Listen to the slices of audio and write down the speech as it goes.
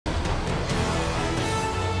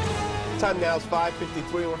Time now is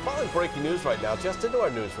 5:53. We're following breaking news right now. Just into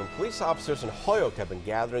our newsroom, police officers in Holyoke have been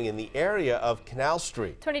gathering in the area of Canal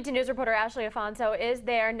Street. 22 News reporter Ashley Afonso is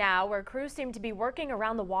there now, where crews seem to be working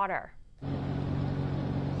around the water.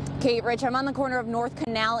 Kate, Rich, I'm on the corner of North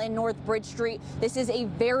Canal and North Bridge Street. This is a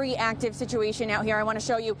very active situation out here. I want to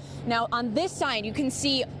show you. Now, on this side, you can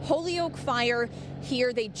see Holyoke Fire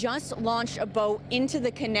here. They just launched a boat into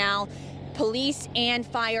the canal. Police and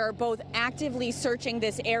fire are both actively searching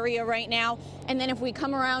this area right now. And then if we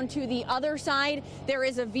come around to the other side, there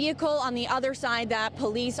is a vehicle on the other side that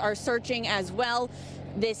police are searching as well.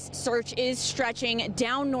 This search is stretching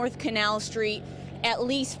down North Canal Street. At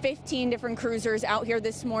least 15 different cruisers out here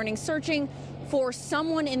this morning searching for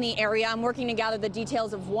someone in the area. I'm working to gather the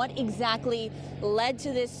details of what exactly led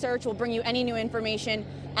to this search. We'll bring you any new information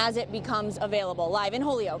as it becomes available. Live in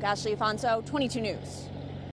Holyoke, Ashley Afonso, 22 News.